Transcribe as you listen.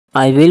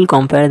I will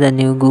compare the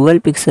new Google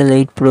Pixel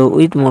 8 Pro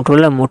with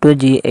Motorola Moto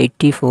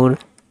G84.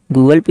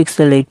 Google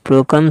Pixel 8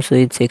 Pro comes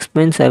with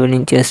 6.7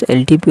 inches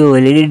LTPO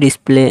LED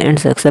display and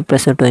success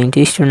pressure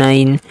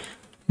 20:9.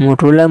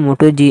 Motorola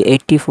Moto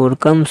G84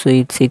 comes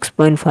with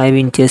 6.5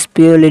 inches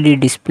POLED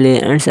display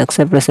and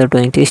success pressure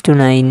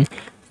 20:9.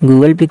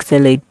 Google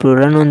Pixel 8 Pro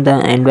run on the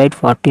Android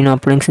 14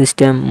 operating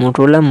system.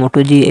 Motorola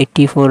Moto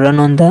G84 run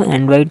on the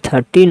Android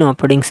 13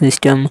 operating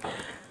system.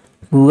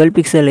 Google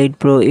Pixel 8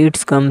 Pro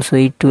it comes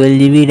with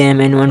 12GB RAM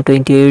and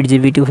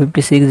 128GB,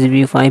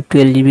 256GB,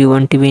 512GB,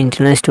 1TB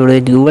internal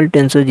storage, Google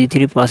Tensor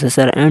G3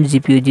 processor and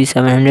GPU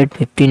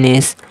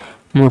G715S.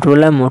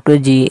 Motorola Moto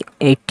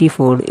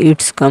G84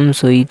 it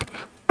comes with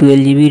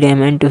 12GB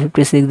RAM and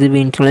 256GB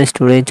internal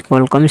storage,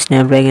 Qualcomm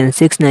Snapdragon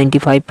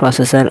 695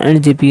 processor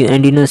and GPU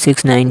Adreno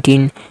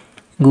 619.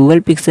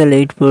 Google Pixel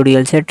 8 Pro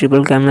real set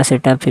triple camera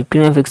setup,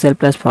 50MP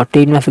plus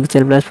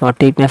 48MP plus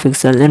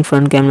 48MP and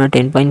front camera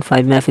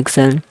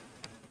 10.5MP.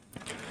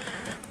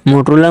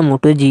 Motorola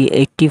Moto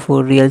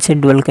G84 real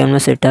set dual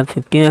camera setup,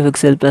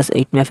 50MP plus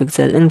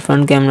 8MP and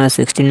front camera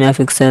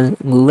 16MP.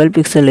 Google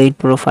Pixel 8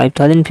 Pro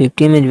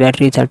 5050mAh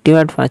battery,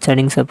 30W fast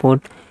charging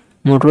support.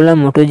 Motorola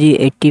Moto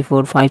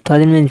G84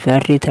 5000mAh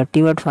battery,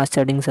 30W fast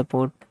charging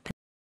support.